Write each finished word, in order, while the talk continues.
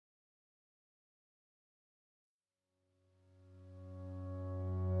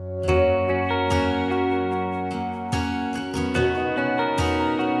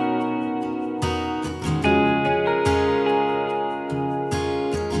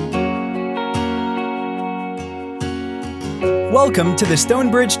Welcome to the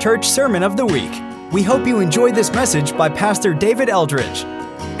Stonebridge Church Sermon of the Week. We hope you enjoy this message by Pastor David Eldridge.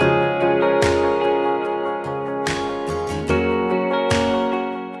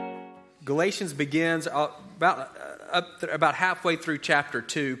 Galatians begins about halfway through chapter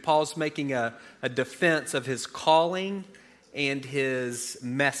 2. Paul's making a defense of his calling and his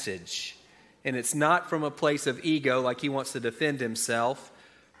message. And it's not from a place of ego, like he wants to defend himself.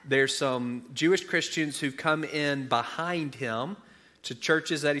 There's some Jewish Christians who've come in behind him to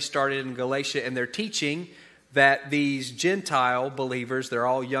churches that he started in Galatia, and they're teaching that these Gentile believers, they're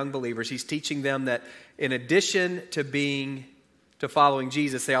all young believers, he's teaching them that in addition to following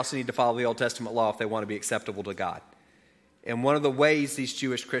Jesus, they also need to follow the Old Testament law if they want to be acceptable to God. And one of the ways these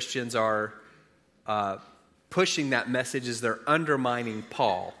Jewish Christians are pushing that message is they're undermining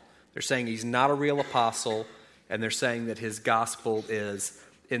Paul. They're saying he's not a real apostle, and they're saying that his gospel is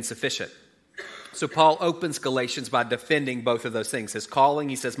insufficient. So Paul opens Galatians by defending both of those things. His calling,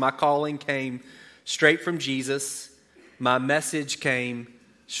 he says, my calling came straight from Jesus. My message came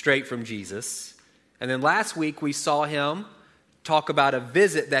straight from Jesus. And then last week we saw him talk about a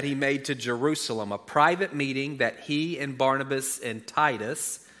visit that he made to Jerusalem, a private meeting that he and Barnabas and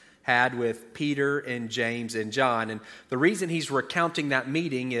Titus had with Peter and James and John. And the reason he's recounting that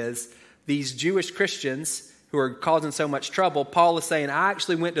meeting is these Jewish Christians who are causing so much trouble, Paul is saying, I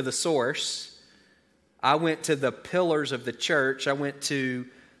actually went to the source. I went to the pillars of the church. I went to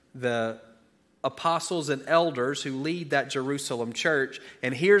the apostles and elders who lead that Jerusalem church.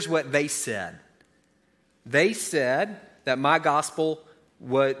 And here's what they said. They said that my gospel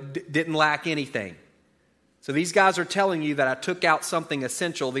didn't lack anything. So these guys are telling you that I took out something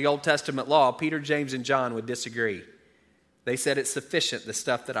essential, the Old Testament law. Peter, James, and John would disagree. They said it's sufficient, the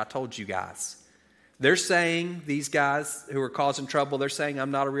stuff that I told you guys. They're saying, these guys who are causing trouble, they're saying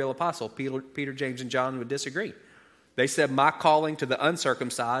I'm not a real apostle. Peter, James, and John would disagree. They said my calling to the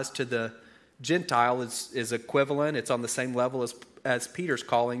uncircumcised, to the Gentile is equivalent. It's on the same level as Peter's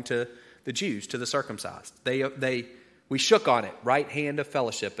calling to the Jews, to the circumcised. We shook on it. Right hand of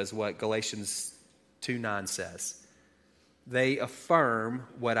fellowship is what Galatians 2:9 says. They affirm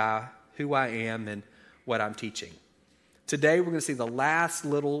who I am and what I'm teaching. Today we're going to see the last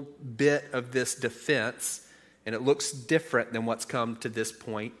little bit of this defense, and it looks different than what's come to this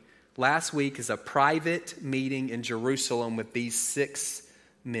point. Last week is a private meeting in Jerusalem with these 6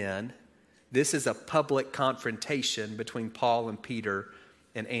 men. This is a public confrontation between Paul and Peter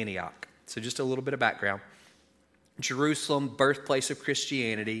in Antioch. So just a little bit of background. Jerusalem, birthplace of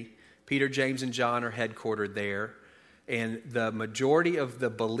Christianity. Peter, James, and John are headquartered there. And the majority of the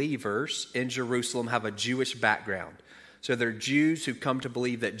believers in Jerusalem have a Jewish background. So they're Jews who come to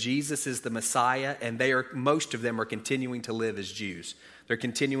believe that Jesus is the Messiah, and most of them are continuing to live as Jews. They're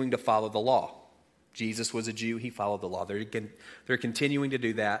continuing to follow the law. Jesus was a Jew, he followed the law. They're continuing to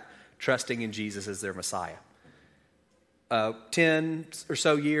do that, trusting in Jesus as their Messiah. 10 or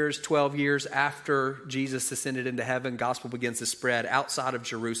so years, 12 years after Jesus ascended into heaven, gospel begins to spread outside of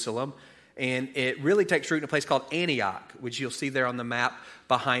Jerusalem. And it really takes root in a place called Antioch, which you'll see there on the map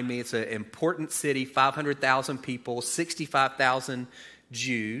behind me. It's an important city, 500,000 people, 65,000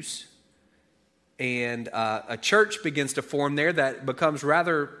 Jews. And a church begins to form there that becomes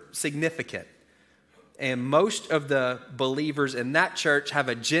rather significant. And most of the believers in that church have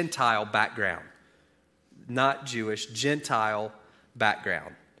a Gentile background. Not Jewish, Gentile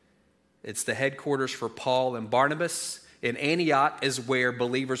background. It's the headquarters for Paul and Barnabas. In Antioch is where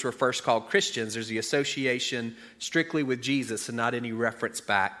believers were first called Christians. There's the association strictly with Jesus and not any reference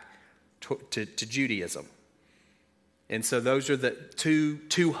back to Judaism. And so those are the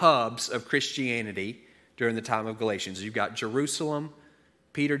two hubs of Christianity during the time of Galatians. You've got Jerusalem,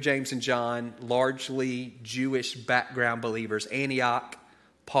 Peter, James, and John, largely Jewish background believers. Antioch,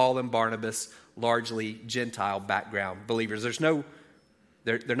 Paul and Barnabas, largely Gentile background believers.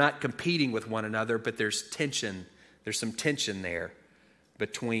 They're not competing with one another, but there's tension. There's some tension there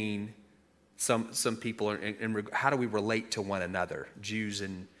between some people and how do we relate to one another, Jews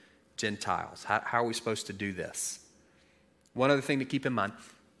and Gentiles? How are we supposed to do this? One other thing to keep in mind,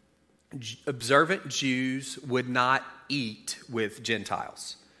 observant Jews would not eat with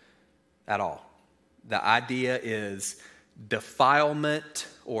Gentiles at all. The idea is defilement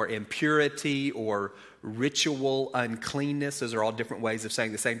or impurity or ritual uncleanness. Those are all different ways of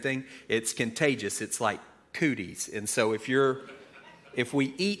saying the same thing. It's contagious. It's like cooties. And so if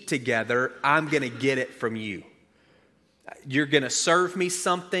we eat together, I'm going to get it from you. You're going to serve me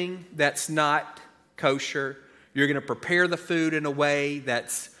something that's not kosher. You're going to prepare the food in a way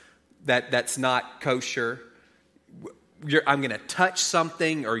that's not kosher. I'm going to touch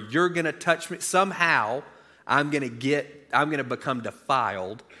something, or you're going to touch me. Somehow, I'm going to get I'm going to become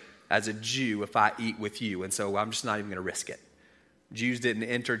defiled as a Jew if I eat with you, and so I'm just not even going to risk it. Jews didn't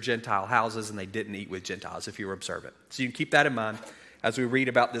enter Gentile houses, and they didn't eat with Gentiles, if you were observant. So you can keep that in mind as we read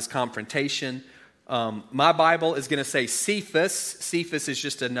about this confrontation. My Bible is going to say Cephas. Cephas is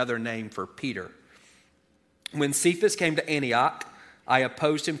just another name for Peter. When Cephas came to Antioch, I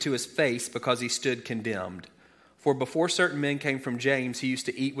opposed him to his face because he stood condemned. For before certain men came from James, he used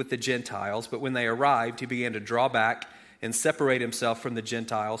to eat with the Gentiles, but when they arrived, he began to draw back and separate himself from the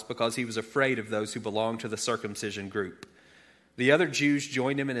Gentiles because he was afraid of those who belonged to the circumcision group. The other Jews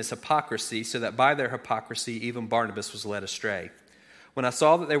joined him in his hypocrisy, so that by their hypocrisy even Barnabas was led astray. When I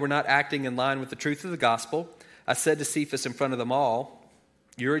saw that they were not acting in line with the truth of the gospel, I said to Cephas in front of them all,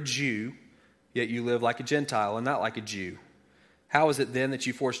 "You're a Jew, yet you live like a Gentile and not like a Jew. How is it then that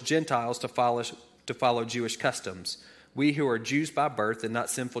you force Gentiles to follow Jewish customs? We who are Jews by birth and not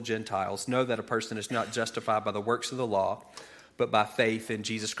sinful Gentiles know that a person is not justified by the works of the law, but by faith in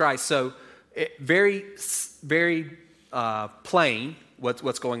Jesus Christ." So very plain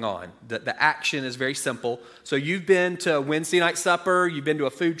what's going on. The action is very simple. So you've been to a Wednesday night supper, you've been to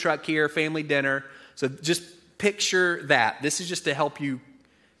a food truck here, family dinner. So just picture that. This is just to help you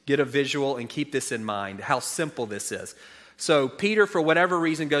get a visual and keep this in mind, how simple this is. So Peter, for whatever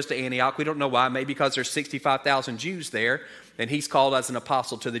reason, goes to Antioch. We don't know why. Maybe because there's 65,000 Jews there, and he's called as an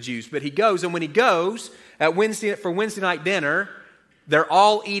apostle to the Jews. But he goes, and when he goes for Wednesday night dinner, they're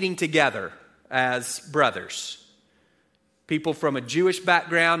all eating together as brothers. People from a Jewish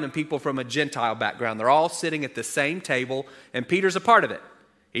background and people from a Gentile background. They're all sitting at the same table, and Peter's a part of it.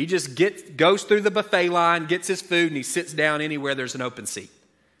 He just goes through the buffet line, gets his food, and he sits down anywhere there's an open seat.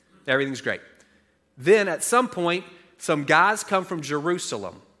 Everything's great. Then at some point, some guys come from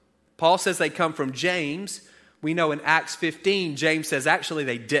Jerusalem. Paul says they come from James. We know in Acts 15, James says actually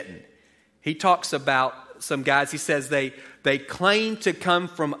they didn't. He talks about some guys. He says they claim to come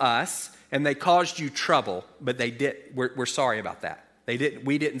from us, and they caused you trouble, but they did. We're sorry about that.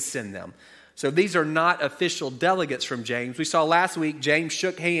 We didn't send them. So these are not official delegates from James. We saw last week James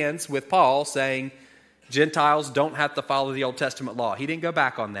shook hands with Paul saying Gentiles don't have to follow the Old Testament law. He didn't go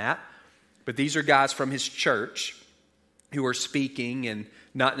back on that, but these are guys from his church who are speaking and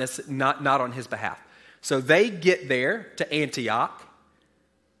not on his behalf. So they get there to Antioch,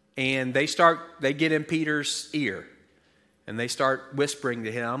 and they get in Peter's ear, and they start whispering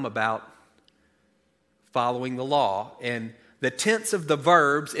to him about following the law. And the tense of the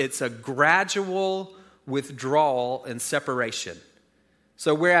verbs, it's a gradual withdrawal and separation.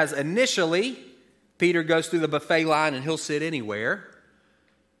 So whereas initially Peter goes through the buffet line and he'll sit anywhere,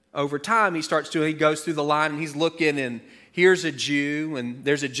 over time he goes through the line and he's looking, and here's a Jew and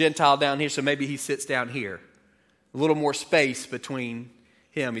there's a Gentile down here, so maybe he sits down here. A little more space between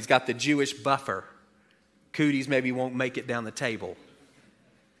him. He's got the Jewish buffer. Cooties maybe won't make it down the table.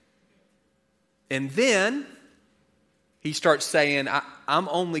 And then he starts saying, I'm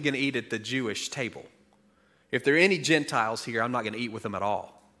only going to eat at the Jewish table. If there are any Gentiles here, I'm not going to eat with them at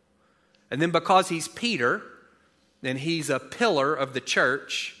all. And then because he's Peter, and he's a pillar of the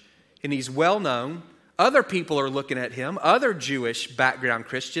church, and he's well known, other people are looking at him, other Jewish background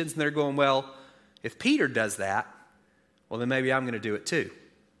Christians, and they're going, well, if Peter does that, well, then maybe I'm going to do it too.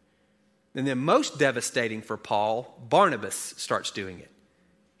 And then most devastating for Paul, Barnabas starts doing it.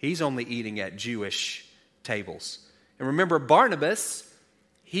 He's only eating at Jewish tables. And remember, Barnabas,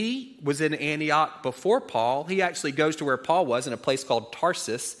 he was in Antioch before Paul. He actually goes to where Paul was in a place called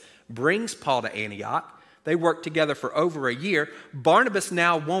Tarsus, brings Paul to Antioch. They worked together for over a year. Barnabas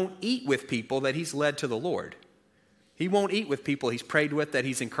now won't eat with people that he's led to the Lord. He won't eat with people he's prayed with, that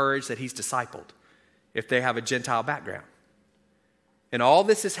he's encouraged, that he's discipled, if they have a Gentile background. And all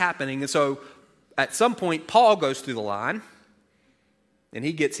this is happening. And so at some point, Paul goes through the line, and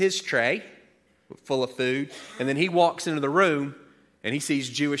he gets his tray full of food, and then he walks into the room, and he sees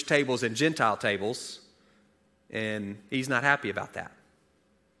Jewish tables and Gentile tables, and he's not happy about that.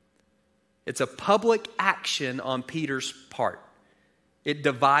 It's a public action on Peter's part. It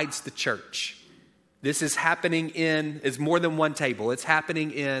divides the church. This is happening is more than one table. It's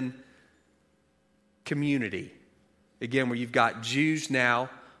happening in community. Again, where you've got Jews now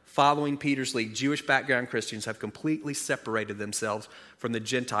following Peter's lead. Jewish background Christians have completely separated themselves from the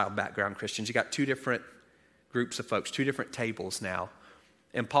Gentile background Christians. You got two different groups of folks, two different tables now.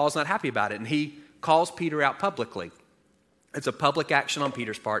 And Paul's not happy about it, and he calls Peter out publicly. It's a public action on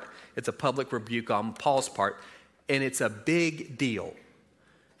Peter's part. It's a public rebuke on Paul's part, and it's a big deal.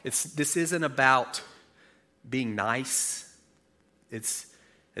 This isn't about being nice. It's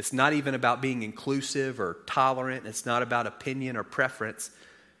not even about being inclusive or tolerant. It's not about opinion or preference.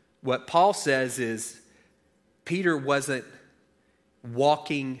 What Paul says is, Peter wasn't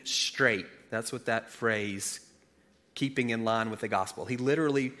walking straight. That's what that phrase, keeping in line with the gospel. He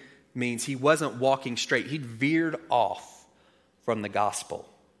literally means he wasn't walking straight. He'd veered off from the gospel.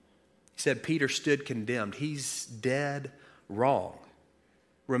 He said Peter stood condemned. He's dead wrong.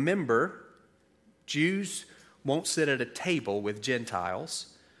 Remember, Jews won't sit at a table with Gentiles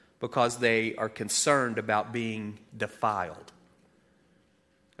because they are concerned about being defiled,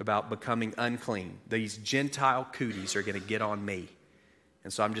 about becoming unclean. These Gentile cooties are going to get on me.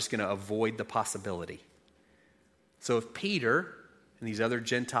 And so I'm just going to avoid the possibility. So if Peter and these other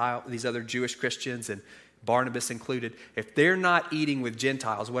Jewish Christians and Barnabas included, if they're not eating with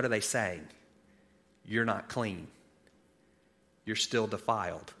Gentiles, what are they saying? You're not clean. You're still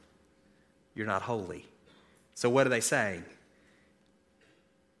defiled. You're not holy. So what are they saying?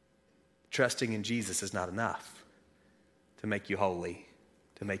 Trusting in Jesus is not enough to make you holy,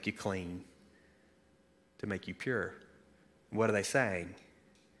 to make you clean, to make you pure. What are they saying?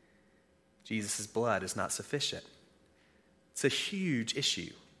 Jesus' blood is not sufficient. It's a huge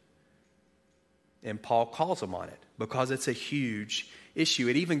issue. And Paul calls them on it because it's a huge issue.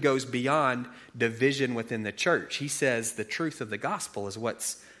 It even goes beyond division within the church. He says the truth of the gospel is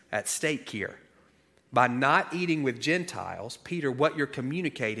what's at stake here. By not eating with Gentiles, Peter, what you're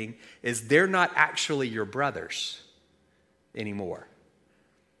communicating is they're not actually your brothers anymore.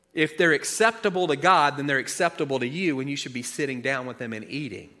 If they're acceptable to God, then they're acceptable to you, and you should be sitting down with them and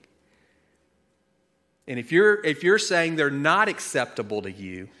eating. And if you're saying they're not acceptable to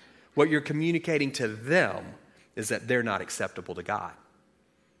you, what you're communicating to them is that they're not acceptable to God.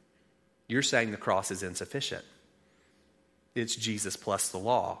 You're saying the cross is insufficient. It's Jesus plus the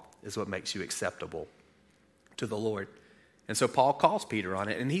law is what makes you acceptable to the Lord. And so Paul calls Peter on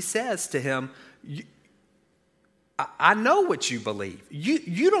it, and he says to him, I know what you believe.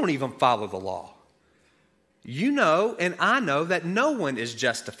 You don't even follow the law. You know, and I know that no one is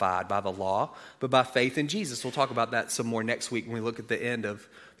justified by the law, but by faith in Jesus. We'll talk about that some more next week when we look at the end of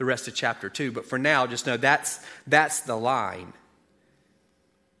the rest of chapter 2. But for now, just know that's the line.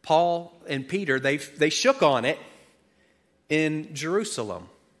 Paul and Peter, they shook on it in Jerusalem.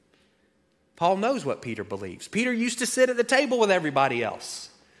 Paul knows what Peter believes. Peter used to sit at the table with everybody else.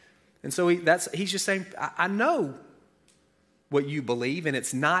 And so he's just saying, I know what you believe, and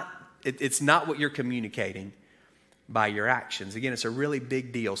it's not what you're communicating by your actions. Again, it's a really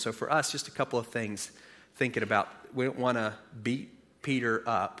big deal. So for us, just a couple of things thinking about. We don't want to beat Peter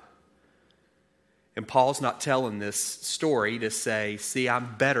up. And Paul's not telling this story to say, see,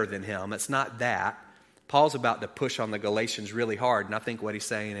 I'm better than him. It's not that. Paul's about to push on the Galatians really hard. And I think what he's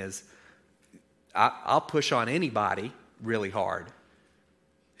saying is, I'll push on anybody really hard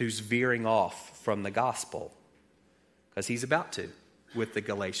who's veering off from the gospel. Because he's about to with the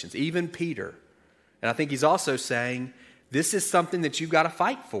Galatians, even Peter. And I think he's also saying, this is something that you've got to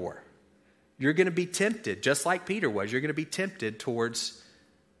fight for. You're going to be tempted, just like Peter was. You're going to be tempted towards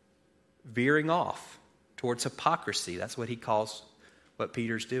veering off, towards hypocrisy. That's what he calls what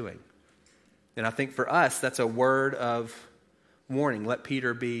Peter's doing. And I think for us, that's a word of warning. Let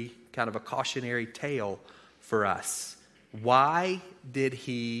Peter be kind of a cautionary tale for us. Why did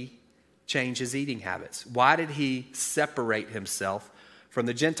he change his eating habits? Why did he separate himself from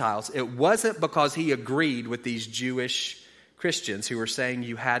the Gentiles? It wasn't because he agreed with these Jewish Christians who were saying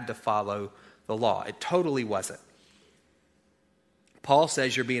you had to follow the law. It totally wasn't. Paul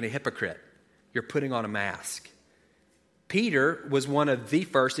says you're being a hypocrite. You're putting on a mask. Peter was one of the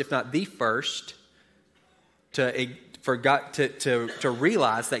first, if not the first, to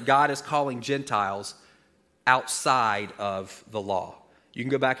realize that God is calling Gentiles outside of the law. You can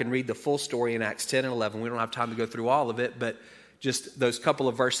go back and read the full story in Acts 10 and 11. We don't have time to go through all of it, but just those couple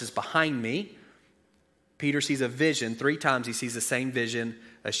of verses behind me, Peter sees a vision. 3 times he sees the same vision,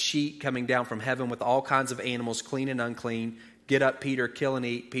 a sheet coming down from heaven with all kinds of animals, clean and unclean. Get up, Peter, kill and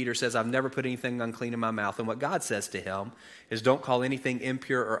eat. Peter says, I've never put anything unclean in my mouth. And what God says to him is, don't call anything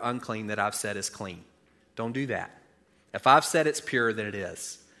impure or unclean that I've said is clean. Don't do that. If I've said it's pure, then it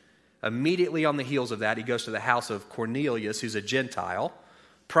is. Immediately on the heels of that, he goes to the house of Cornelius, who's a Gentile.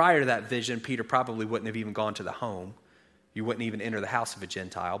 Prior to that vision, Peter probably wouldn't have even gone to the home. You wouldn't even enter the house of a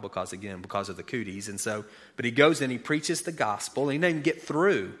Gentile because of the cooties. And so, but he goes in, he preaches the gospel, and he doesn't get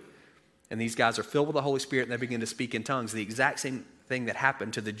through. And these guys are filled with the Holy Spirit, and they begin to speak in tongues. The exact same thing that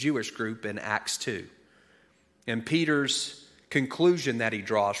happened to the Jewish group in Acts 2. And Peter's conclusion that he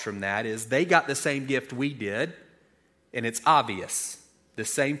draws from that is they got the same gift we did, and it's obvious. The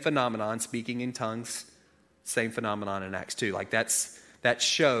same phenomenon, speaking in tongues, same phenomenon in Acts 2. Like that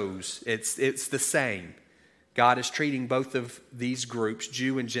shows it's the same. God is treating both of these groups,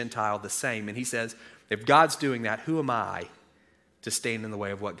 Jew and Gentile, the same. And he says, If God's doing that, who am I to stand in the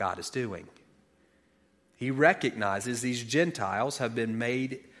way of what God is doing? He recognizes these Gentiles have been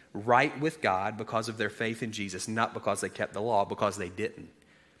made right with God because of their faith in Jesus, not because they kept the law, because they didn't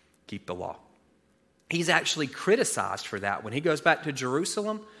keep the law. He's actually criticized for that. When he goes back to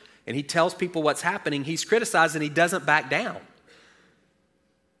Jerusalem and he tells people what's happening, he's criticized and he doesn't back down.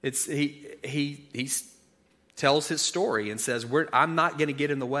 He tells his story and says, I'm not going to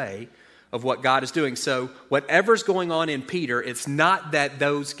get in the way of what God is doing. So whatever's going on in Peter, it's not that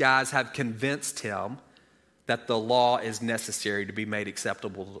those guys have convinced him that the law is necessary to be made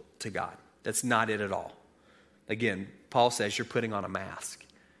acceptable to God. That's not it at all. Again, Paul says you're putting on a mask.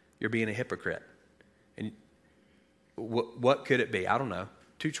 You're being a hypocrite. And what could it be? I don't know.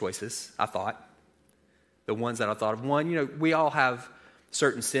 Two choices, I thought. The ones that I thought of. One, we all have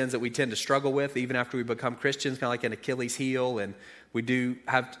certain sins that we tend to struggle with even after we become Christians, kind of like an Achilles heel, and we do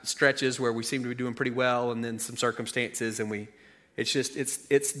have stretches where we seem to be doing pretty well, and then some circumstances, and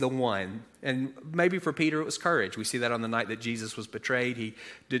it's the one. And maybe for Peter it was courage. We see that on the night that Jesus was betrayed.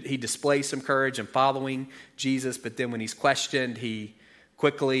 He displays some courage in following Jesus, but then when he's questioned, he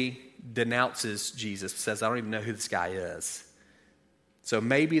quickly denounces Jesus, says, I don't even know who this guy is. So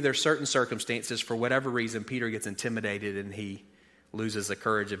maybe there's certain circumstances, for whatever reason, Peter gets intimidated and he loses the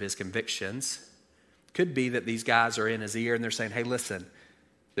courage of his convictions. Could be that these guys are in his ear and they're saying, hey, listen,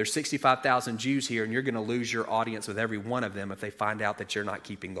 there's 65,000 Jews here and you're going to lose your audience with every one of them if they find out that you're not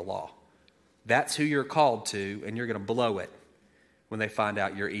keeping the law. That's who you're called to, and you're going to blow it when they find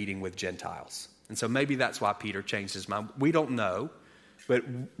out you're eating with Gentiles. And so maybe that's why Peter changed his mind. We don't know, but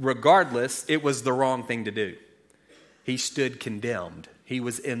regardless, it was the wrong thing to do. He stood condemned. He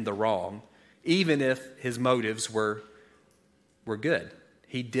was in the wrong, even if his motives were good.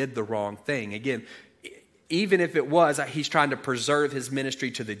 He did the wrong thing. Again, even if it was, he's trying to preserve his ministry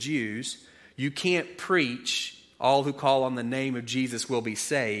to the Jews, you can't preach all who call on the name of Jesus will be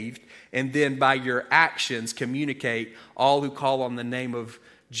saved, and then by your actions communicate all who call on the name of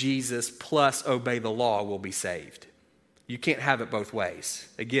Jesus plus obey the law will be saved. You can't have it both ways.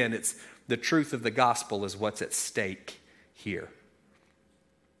 Again, it's the truth of the gospel is what's at stake here.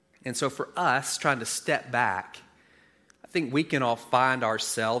 And so for us, trying to step back, I think we can all find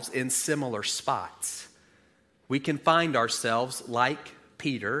ourselves in similar spots. We can find ourselves, like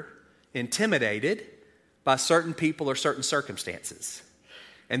Peter, intimidated by certain people or certain circumstances.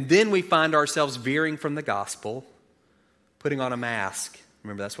 And then we find ourselves veering from the gospel, putting on a mask.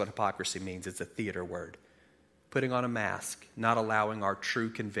 Remember, that's what hypocrisy means. It's a theater word. Putting on a mask, not allowing our true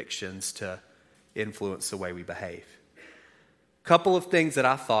convictions to influence the way we behave. A couple of things that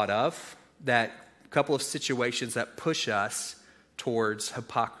I thought of, a couple of situations that push us towards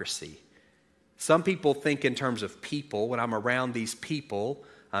hypocrisy. Some people think in terms of people. When I'm around these people,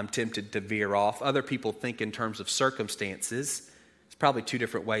 I'm tempted to veer off. Other people think in terms of circumstances. It's probably two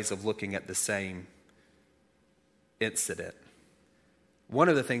different ways of looking at the same incident. One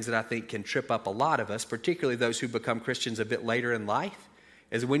of the things that I think can trip up a lot of us, particularly those who become Christians a bit later in life,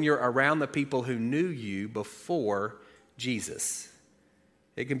 is when you're around the people who knew you before Jesus.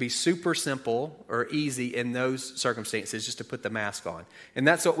 It can be super simple or easy in those circumstances just to put the mask on. And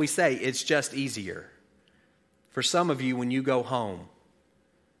that's what we say, it's just easier. For some of you, when you go home,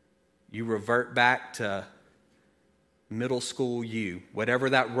 you revert back to middle school you, whatever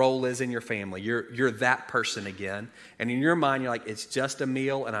that role is in your family. You're that person again. And in your mind, you're like, it's just a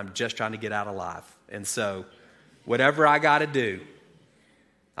meal and I'm just trying to get out alive. And so whatever I got to do,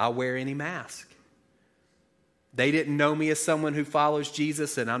 I'll wear any mask. They didn't know me as someone who follows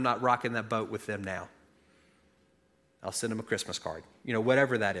Jesus, and I'm not rocking that boat with them now. I'll send them a Christmas card,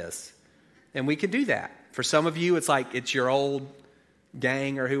 whatever that is. And we can do that. For some of you, it's like it's your old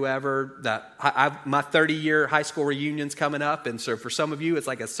gang or whoever. My 30-year high school reunion's coming up, and so for some of you, it's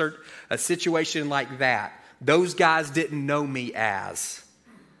like a situation like that. Those guys didn't know me as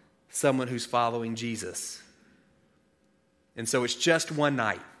someone who's following Jesus. And so it's just one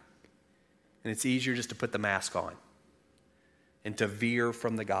night. And it's easier just to put the mask on and to veer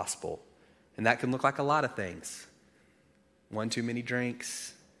from the gospel. And that can look like a lot of things. One too many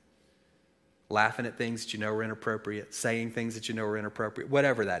drinks, laughing at things that you know are inappropriate, saying things that you know are inappropriate,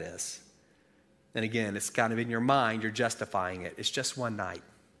 whatever that is. And again, it's kind of in your mind, you're justifying it. It's just one night.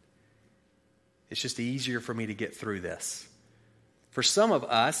 It's just easier for me to get through this. For some of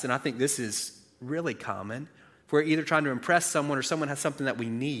us, and I think this is really common, if we're either trying to impress someone or someone has something that we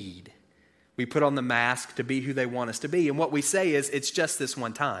need, we put on the mask to be who they want us to be. And what we say is, it's just this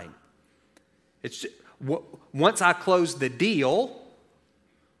one time. Once I close the deal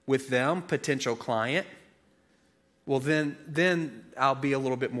with them, potential client, well, then I'll be a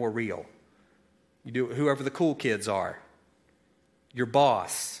little bit more real. You do it with whoever the cool kids are, your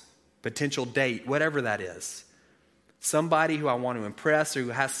boss, potential date, whatever that is. Somebody who I want to impress or who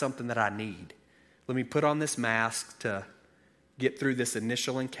has something that I need. Let me put on this mask to get through this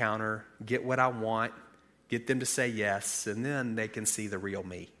initial encounter, get what I want, get them to say yes, and then they can see the real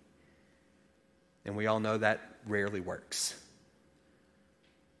me. And we all know that rarely works.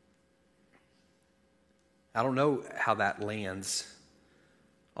 I don't know how that lands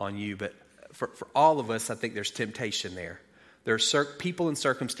on you, but for all of us, I think there's temptation there. There are people and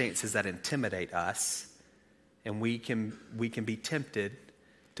circumstances that intimidate us, and we can be tempted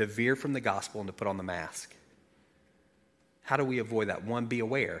to veer from the gospel and to put on the mask. How do we avoid that? One, be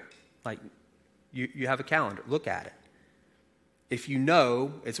aware. Like, you have a calendar. Look at it. If you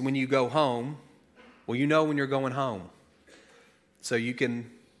know, it's when you go home, well, you know when you're going home. So you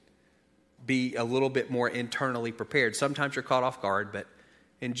can be a little bit more internally prepared. Sometimes you're caught off guard, but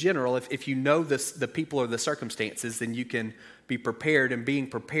in general, if you know the people or the circumstances, then you can be prepared, and being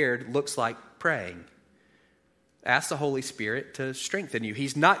prepared looks like praying. Ask the Holy Spirit to strengthen you.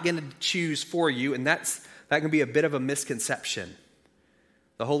 He's not going to choose for you, and that can be a bit of a misconception.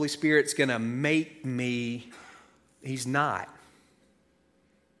 The Holy Spirit's going to make me. He's not.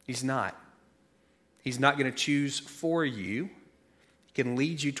 He's not. He's not going to choose for you. He can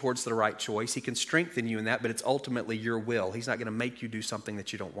lead you towards the right choice. He can strengthen you in that, but it's ultimately your will. He's not going to make you do something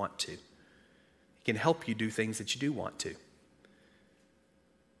that you don't want to. He can help you do things that you do want to.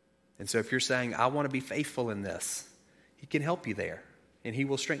 And so if you're saying, I want to be faithful in this, He can help you there, and He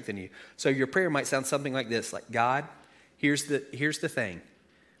will strengthen you. So your prayer might sound something like this, like, God, here's the thing.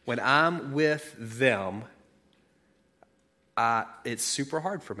 When I'm with them, it's super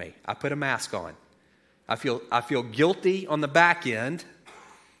hard for me. I put a mask on. I feel guilty on the back end,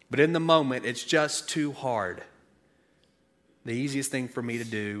 but in the moment, it's just too hard. The easiest thing for me to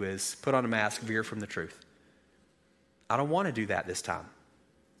do is put on a mask, veer from the truth. I don't want to do that this time.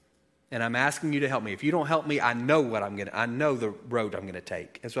 And I'm asking you to help me. If you don't help me, I know the road I'm going to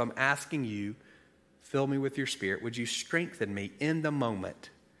take. And so I'm asking you, fill me with your Spirit. Would you strengthen me in the moment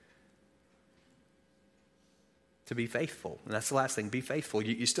to be faithful? And that's the last thing, be faithful.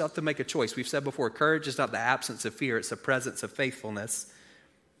 You still have to make a choice. We've said before, courage is not the absence of fear. It's the presence of faithfulness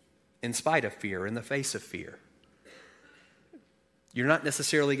in spite of fear, in the face of fear. You're not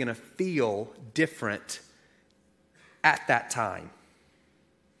necessarily going to feel different at that time.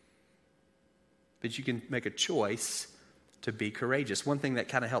 But you can make a choice to be courageous. One thing that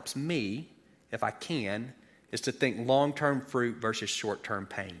kind of helps me, if I can, is to think long-term fruit versus short-term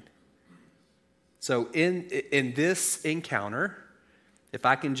pain. So in this encounter, if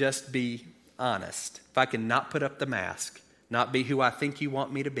I can just be honest, if I can not put up the mask, not be who I think you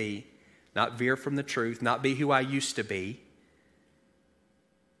want me to be, not veer from the truth, not be who I used to be,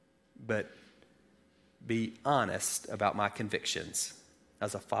 but be honest about my convictions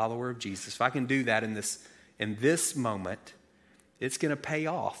as a follower of Jesus. If I can do that in this moment, it's going to pay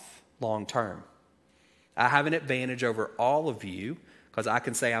off long term. I have an advantage over all of you because I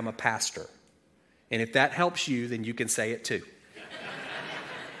can say I'm a pastor. And if that helps you, then you can say it too.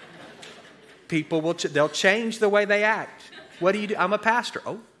 People they'll change the way they act. What do you do? I'm a pastor.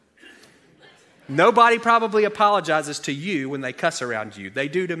 Oh. Nobody probably apologizes to you when they cuss around you. They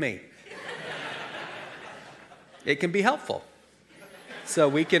do to me. It can be helpful. So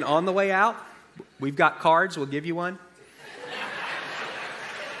we can, on the way out, we've got cards. We'll give you one.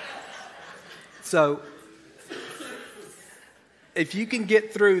 So if you can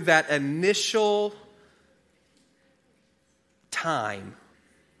get through that initial time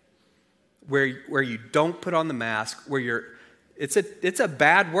where you don't put on the mask, where it's a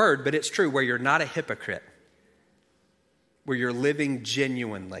bad word, but it's true, where you're not a hypocrite, where you're living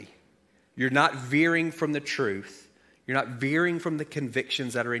genuinely. You're not veering from the truth. You're not veering from the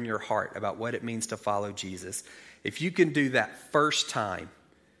convictions that are in your heart about what it means to follow Jesus. If you can do that first time,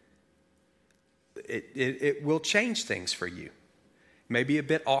 it will change things for you. Maybe a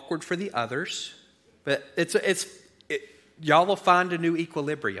bit awkward for the others, but y'all will find a new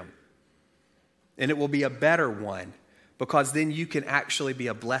equilibrium. And it will be a better one, because then you can actually be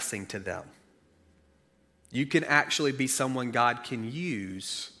a blessing to them. You can actually be someone God can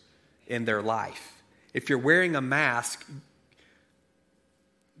use in their life. If you're wearing a mask,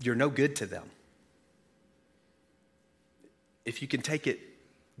 you're no good to them. If you can take it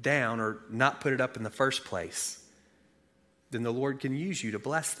down or not put it up in the first place, then the Lord can use you to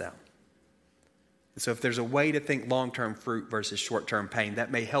bless them. And so if there's a way to think long-term fruit versus short-term pain,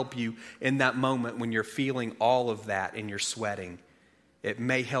 that may help you in that moment when you're feeling all of that and you're sweating. It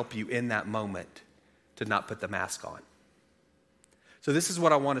may help you in that moment to not put the mask on. So this is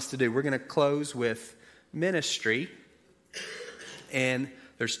what I want us to do. We're going to close with ministry. And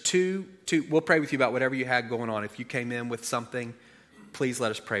there's two, we'll pray with you about whatever you had going on. If you came in with something, please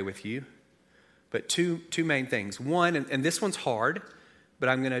let us pray with you. But two main things. One, and this one's hard, but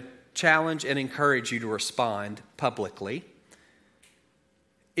I'm going to challenge and encourage you to respond publicly.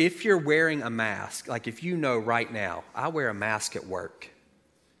 If you're wearing a mask, like if you know right now, I wear a mask at work.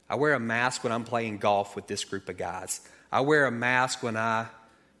 I wear a mask when I'm playing golf with this group of guys. I wear a mask when I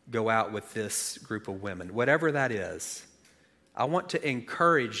go out with this group of women. Whatever that is, I want to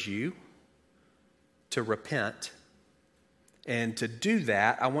encourage you to repent. And to do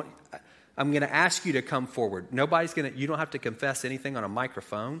that, I'm going to ask you to come forward. You don't have to confess anything on a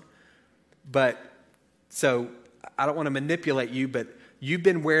microphone. But so I don't want to manipulate you, but you've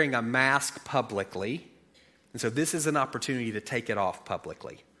been wearing a mask publicly. And so this is an opportunity to take it off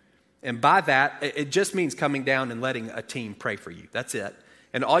publicly. And by that, it just means coming down and letting a team pray for you. That's it.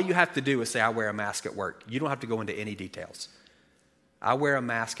 And all you have to do is say, I wear a mask at work. You don't have to go into any details. I wear a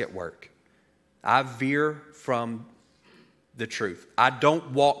mask at work. I veer from the truth. I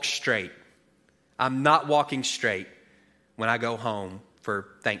don't walk straight. I'm not walking straight when I go home for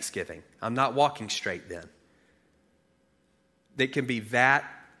Thanksgiving. I'm not walking straight then. It can be that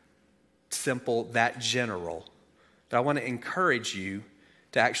simple, that general. But I want to encourage you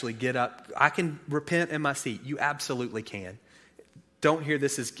to actually get up. I can repent in my seat. You absolutely can. Don't hear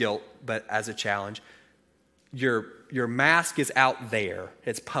this as guilt, but as a challenge. Your mask is out there.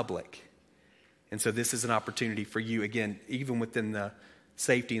 It's public. And so this is an opportunity for you, again, even within the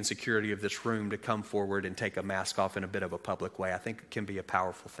safety and security of this room, to come forward and take a mask off in a bit of a public way. I think it can be a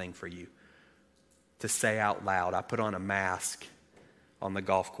powerful thing for you to say out loud, I put on a mask on the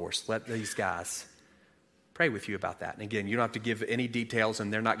golf course. Let these guys pray with you about that. And again, you don't have to give any details,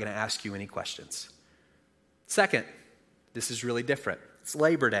 and they're not going to ask you any questions. Second, this is really different. It's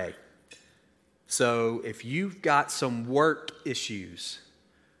Labor Day. So if you've got some work issues,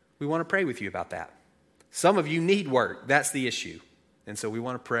 we want to pray with you about that. Some of you need work. That's the issue. And so we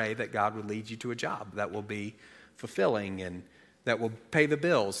want to pray that God would lead you to a job that will be fulfilling and that will pay the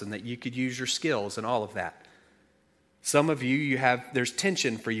bills and that you could use your skills and all of that. Some of you, there's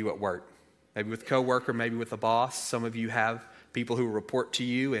tension for you at work, maybe with a coworker, maybe with a boss. Some of you have people who report to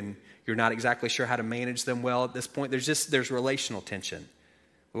you and you're not exactly sure how to manage them well at this point. There's relational tension.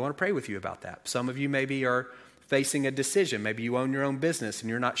 We want to pray with you about that. Some of you maybe are facing a decision. Maybe you own your own business and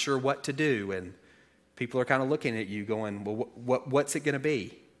you're not sure what to do, and people are kind of looking at you going, well, what's it going to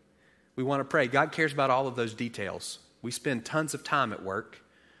be? We want to pray. God cares about all of those details. We spend tons of time at work,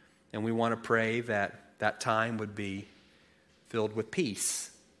 and we want to pray that that time would be filled with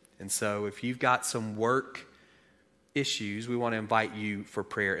peace. And so if you've got some work issues, we want to invite you for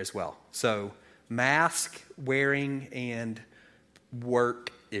prayer as well. So mask wearing and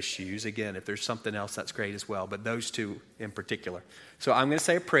work issues. Again, if there's something else, that's great as well, but those two in particular. So I'm going to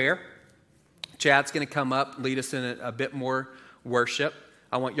say a prayer. Chad's going to come up, lead us in a bit more worship.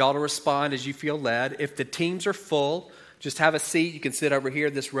 I want y'all to respond as you feel led. If the teams are full, just have a seat. You can sit over here.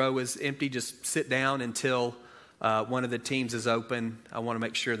 This row is empty. Just sit down until one of the teams is open. I want to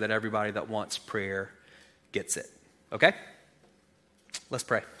make sure that everybody that wants prayer gets it. Okay? Let's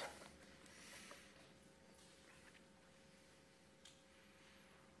pray.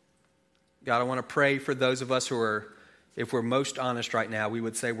 God, I want to pray for those of us who are, if we're most honest right now, we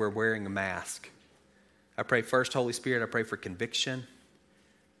would say we're wearing a mask. I pray first, Holy Spirit, I pray for conviction.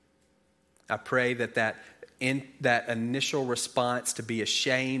 I pray that initial response to be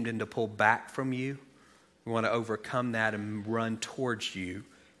ashamed and to pull back from you, we want to overcome that and run towards you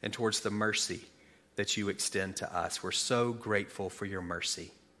and towards the mercy that you extend to us. We're so grateful for your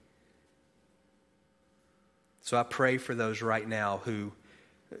mercy. So I pray for those right now who,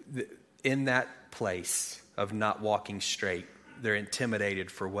 in that place of not walking straight, they're intimidated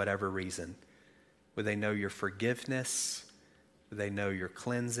for whatever reason. Would they know your forgiveness? Would they know your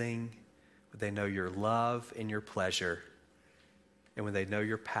cleansing? Would they know your love and your pleasure? And would they know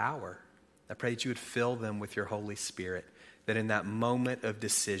your power? I pray that you would fill them with your Holy Spirit, that in that moment of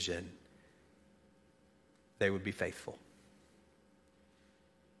decision, they would be faithful.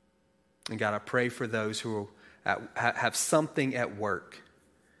 And God, I pray for those who have something at work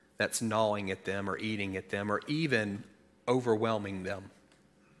that's gnawing at them or eating at them or even overwhelming them.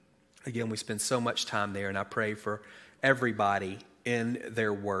 Again, we spend so much time there, and I pray for everybody in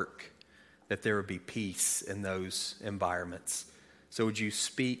their work that there would be peace in those environments. So would you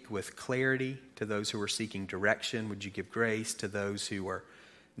speak with clarity to those who are seeking direction? Would you give grace to those who are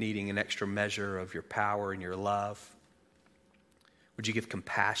needing an extra measure of your power and your love? Would you give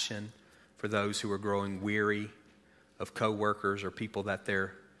compassion for those who are growing weary of co-workers or people that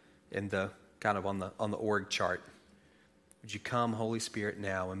they're in the kind of on the org chart. Would you come, Holy Spirit,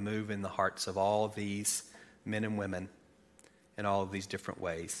 now and move in the hearts of all of these men and women in all of these different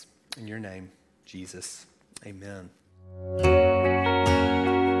ways. In your name, Jesus, amen.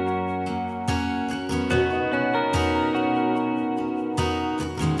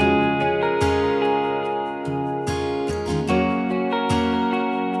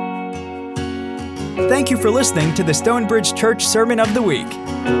 Thank you for listening to the Stonebridge Church Sermon of the Week.